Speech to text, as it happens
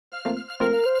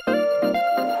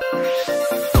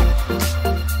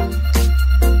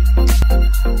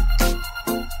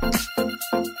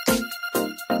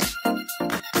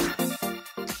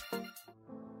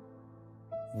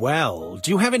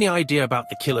do you have any idea about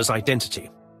the killer's identity?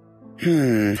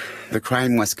 The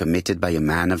crime was committed by a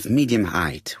man of medium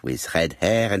height, with red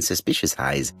hair and suspicious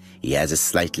eyes. He has a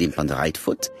slight limp on the right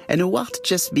foot and a wart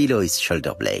just below his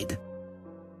shoulder blade.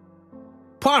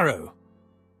 Poirot!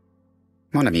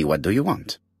 Mon ami, what do you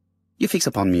want? You fix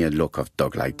upon me a look of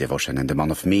dog-like devotion and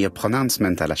demand of me a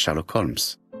pronouncement à la Sherlock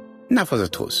Holmes. Now for the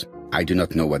truth. I do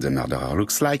not know what the murderer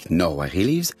looks like, nor where he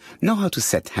lives, nor how to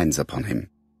set hands upon him.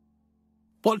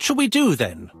 What shall we do,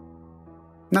 then?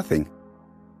 Nothing.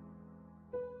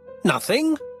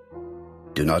 Nothing?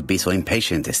 Do not be so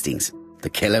impatient, Hastings. The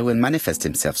killer will manifest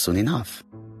himself soon enough.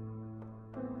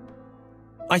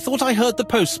 I thought I heard the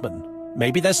postman.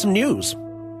 Maybe there's some news.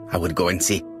 I will go and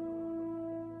see.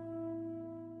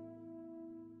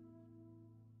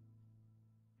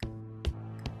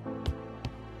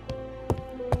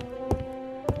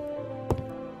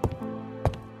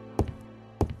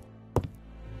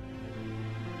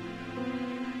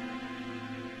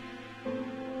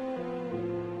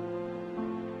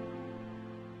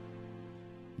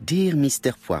 Dear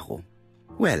Mr. Poirot,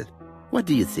 well, what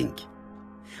do you think?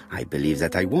 I believe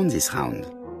that I won this round.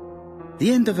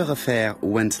 The Andover affair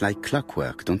went like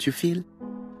clockwork, don't you feel?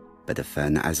 But the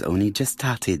fun has only just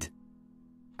started.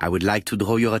 I would like to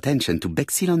draw your attention to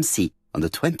Bexhill-on-Sea on the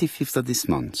 25th of this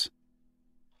month.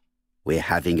 We're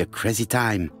having a crazy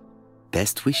time.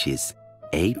 Best wishes,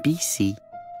 ABC.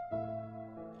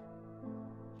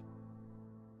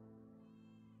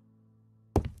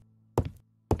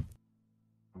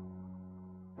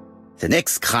 The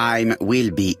next crime will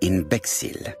be in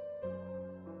Bexhill.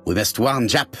 We must warn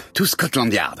Japp to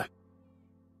Scotland Yard.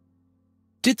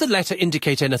 Did the letter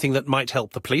indicate anything that might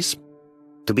help the police?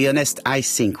 To be honest, I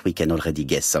think we can already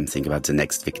guess something about the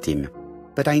next victim.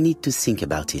 But I need to think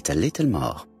about it a little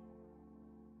more.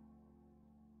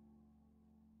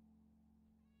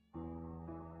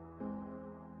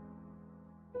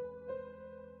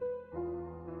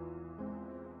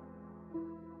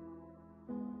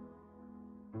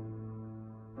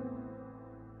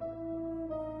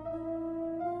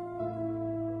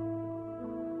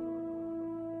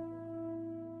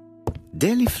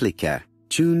 Daily Flicker,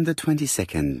 June the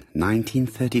 22nd,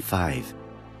 1935.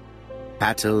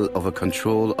 Battle over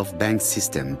control of bank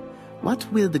system.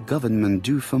 What will the government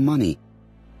do for money?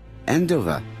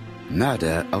 Andover,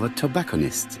 murder of a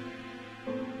tobacconist.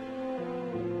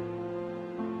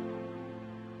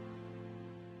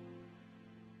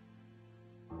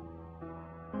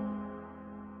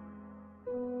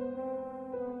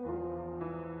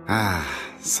 Ah,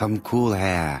 some cool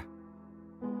air.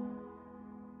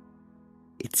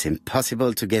 It's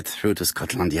impossible to get through to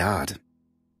Scotland Yard.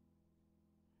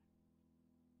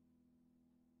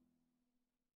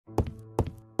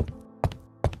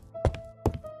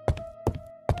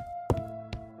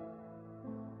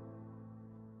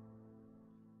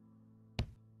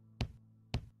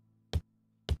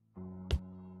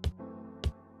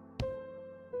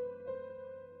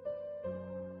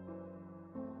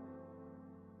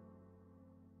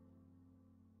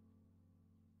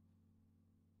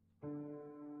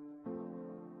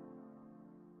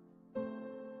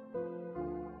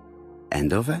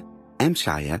 Andover,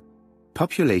 Hampshire,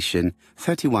 population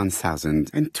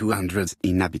 31,200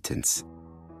 inhabitants.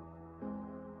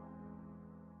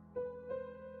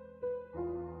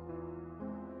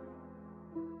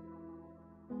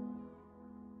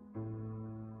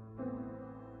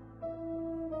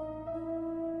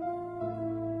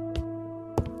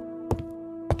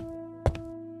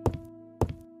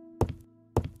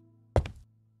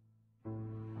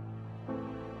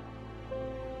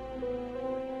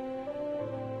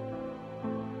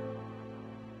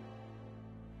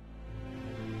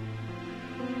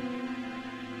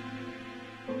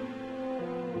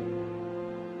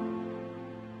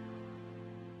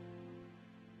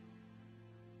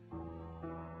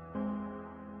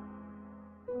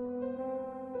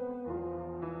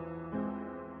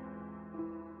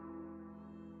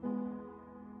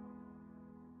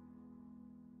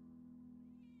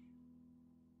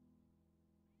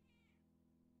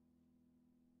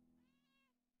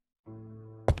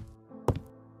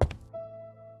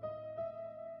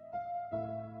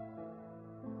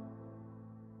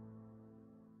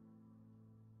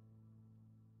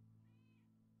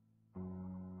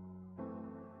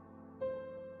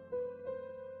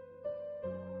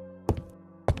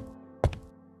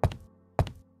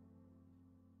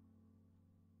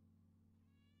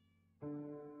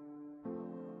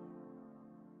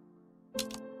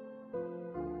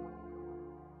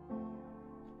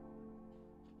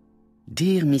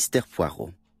 Dear Mr.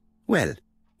 Poirot, well,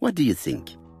 what do you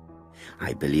think?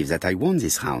 I believe that I won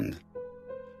this round.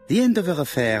 The end of her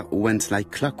affair went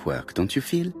like clockwork, don't you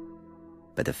feel?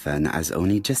 But the fun has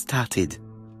only just started.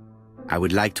 I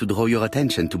would like to draw your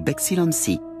attention to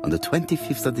Bexhill-on-Sea on the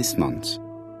 25th of this month.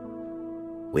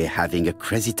 We're having a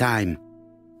crazy time.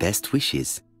 Best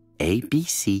wishes,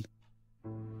 ABC.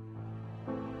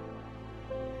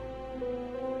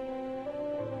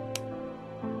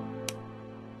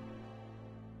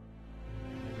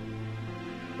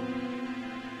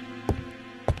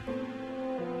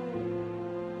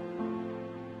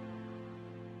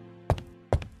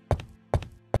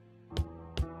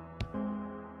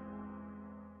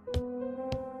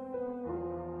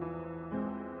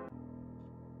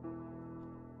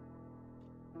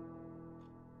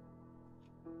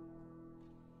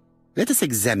 Let us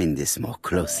examine this more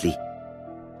closely.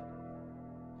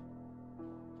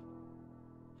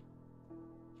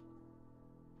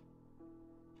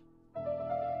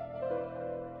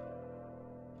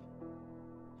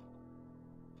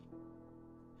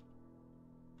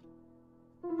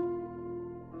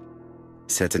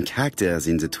 Certain characters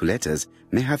in the two letters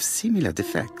may have similar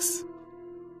defects.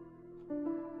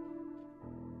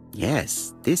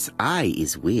 Yes, this I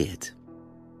is weird.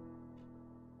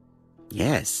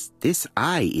 Yes, this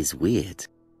I is weird.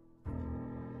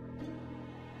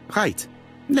 Right.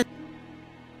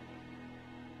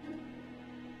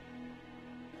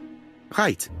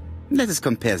 Right. Let us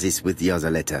compare this with the other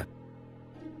letter.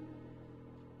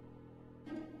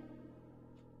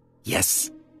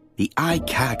 Yes, the I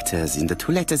characters in the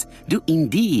two letters do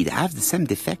indeed have the same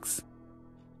defects.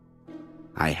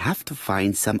 I have to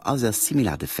find some other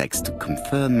similar defects to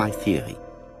confirm my theory.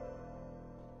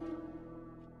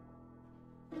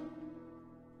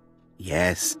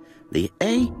 Yes, the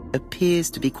A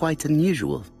appears to be quite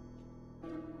unusual.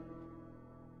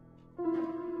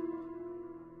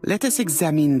 Let us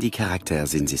examine the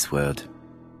characters in this word.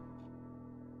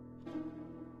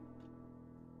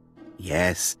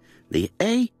 Yes, the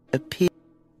A appears...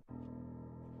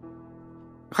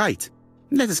 Right,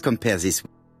 let us compare this.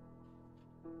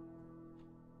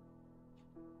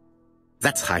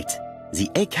 That's right. The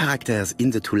A characters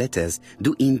in the two letters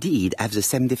do indeed have the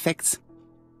same defects.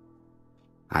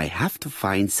 I have to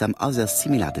find some other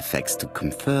similar defects to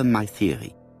confirm my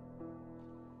theory.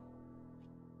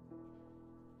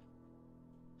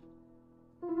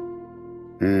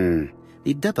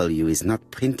 The W is not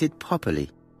printed properly.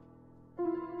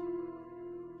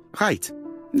 Right,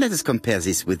 let us compare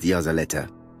this with the other letter.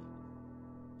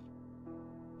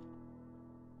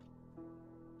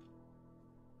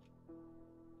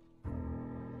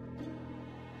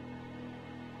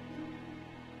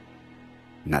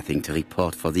 Nothing to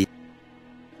report for the...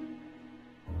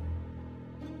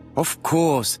 Of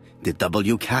course, the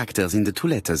W characters in the two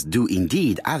letters do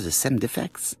indeed have the same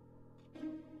defects.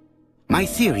 My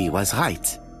theory was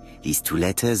right. These two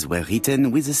letters were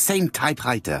written with the same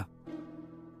typewriter.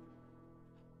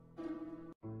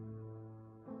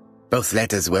 Both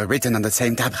letters were written on the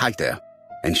same typewriter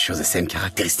and show the same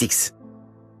characteristics.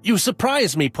 You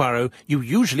surprise me, Poirot. You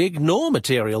usually ignore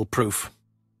material proof.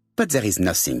 But there is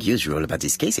nothing usual about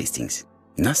this case, Hastings.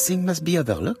 Nothing must be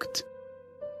overlooked.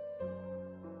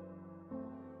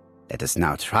 Let us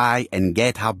now try and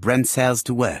get our brain cells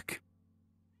to work.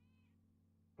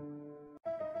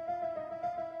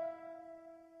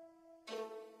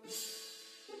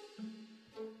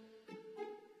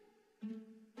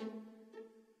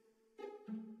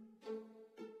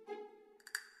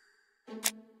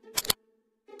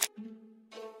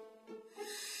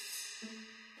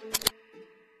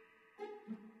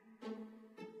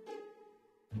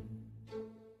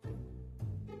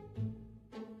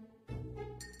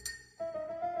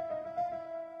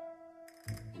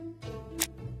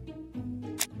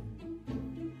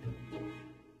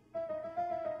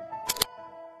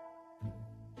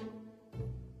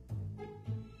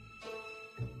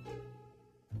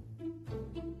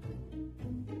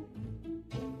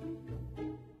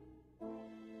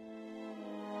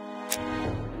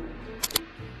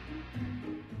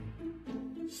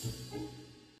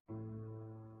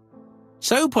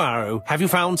 So, Poirot, have you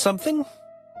found something?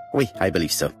 Oui, I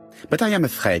believe so. But I am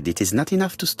afraid it is not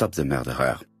enough to stop the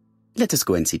murderer. Let us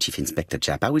go and see Chief Inspector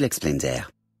Japp. I will explain there.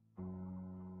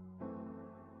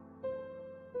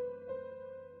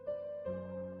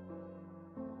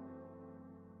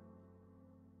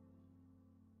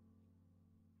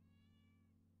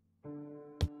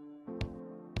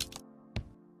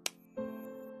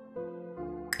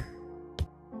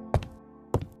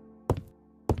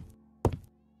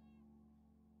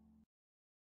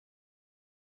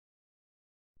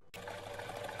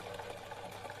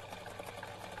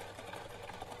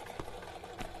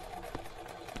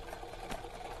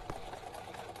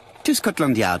 To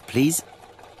Scotland Yard, please.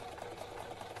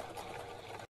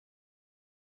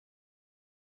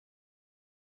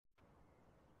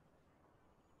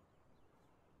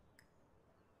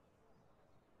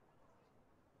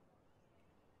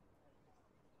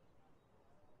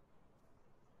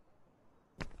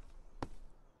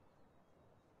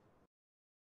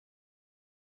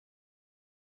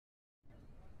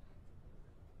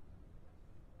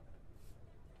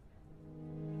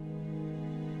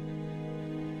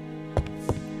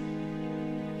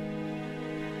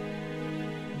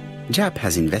 Japp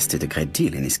has invested a great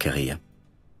deal in his career.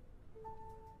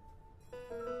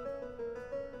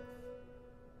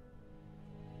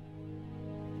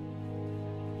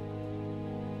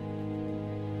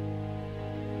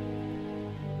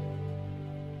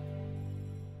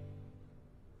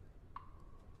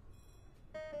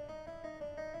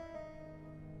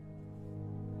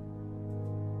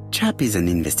 Japp is an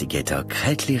investigator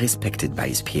greatly respected by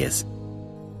his peers.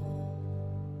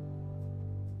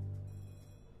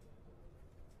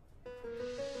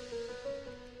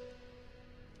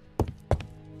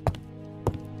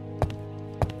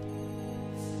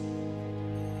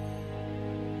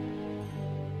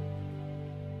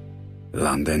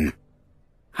 London.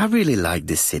 I really like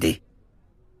this city.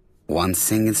 One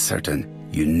thing is certain,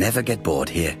 you never get bored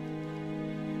here.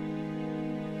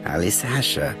 Alice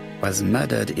Asher was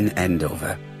murdered in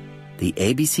Andover, the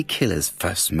ABC killer's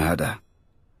first murder.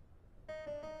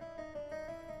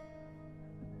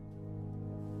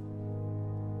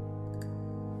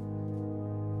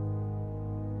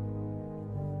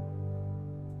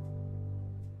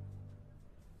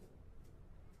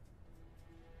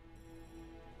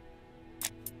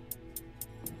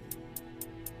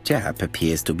 Japp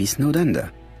appears to be snowed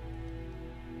under.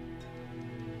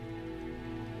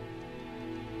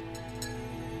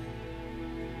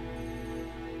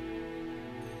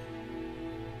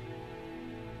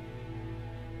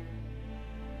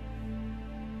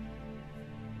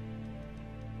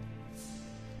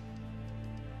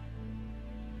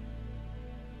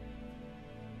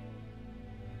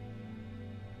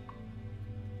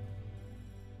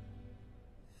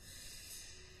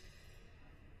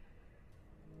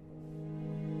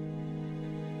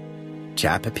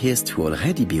 Japp appears to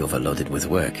already be overloaded with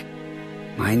work.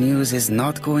 My news is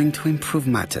not going to improve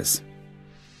matters.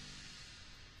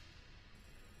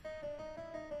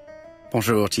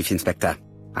 Bonjour, Chief Inspector.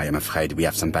 I am afraid we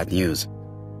have some bad news.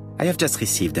 I have just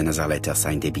received another letter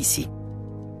signed ABC.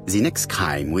 The next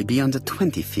crime will be on the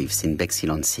 25th in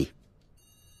Bexhill-on-Sea.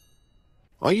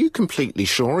 Are you completely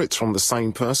sure it's from the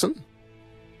same person?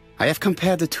 I have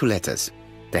compared the two letters.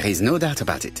 There is no doubt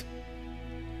about it.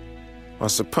 I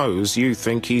suppose you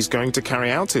think he's going to carry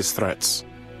out his threats.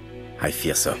 I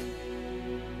fear so.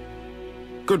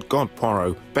 Good God,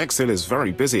 Poirot. Bexhill is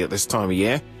very busy at this time of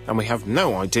year, and we have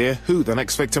no idea who the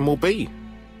next victim will be.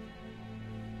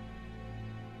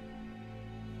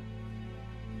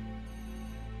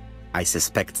 I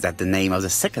suspect that the name of the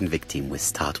second victim will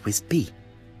start with B.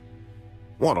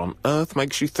 What on earth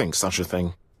makes you think such a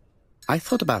thing? I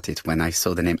thought about it when I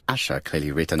saw the name Asher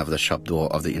clearly written over the shop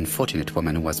door of the unfortunate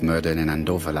woman who was murdered in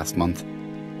Andover last month.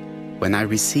 When I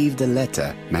received a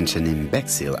letter mentioning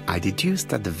Bexhill, I deduced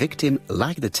that the victim,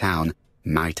 like the town,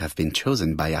 might have been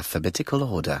chosen by alphabetical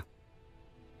order.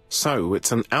 So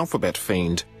it's an alphabet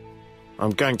fiend.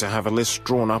 I'm going to have a list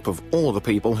drawn up of all the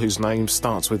people whose name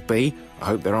starts with B. I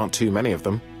hope there aren't too many of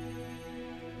them.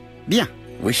 Bien,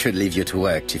 we should leave you to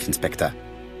work, Chief Inspector.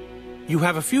 You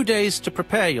have a few days to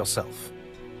prepare yourself.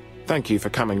 Thank you for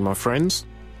coming, my friends.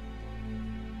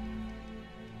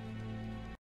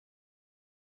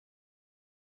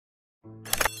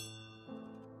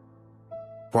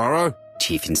 Poirot?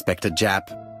 Chief Inspector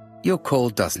Japp, your call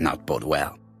does not bode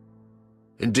well.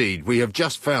 Indeed, we have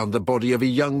just found the body of a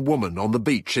young woman on the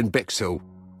beach in Bexhill.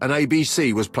 An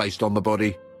ABC was placed on the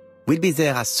body. We'll be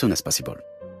there as soon as possible.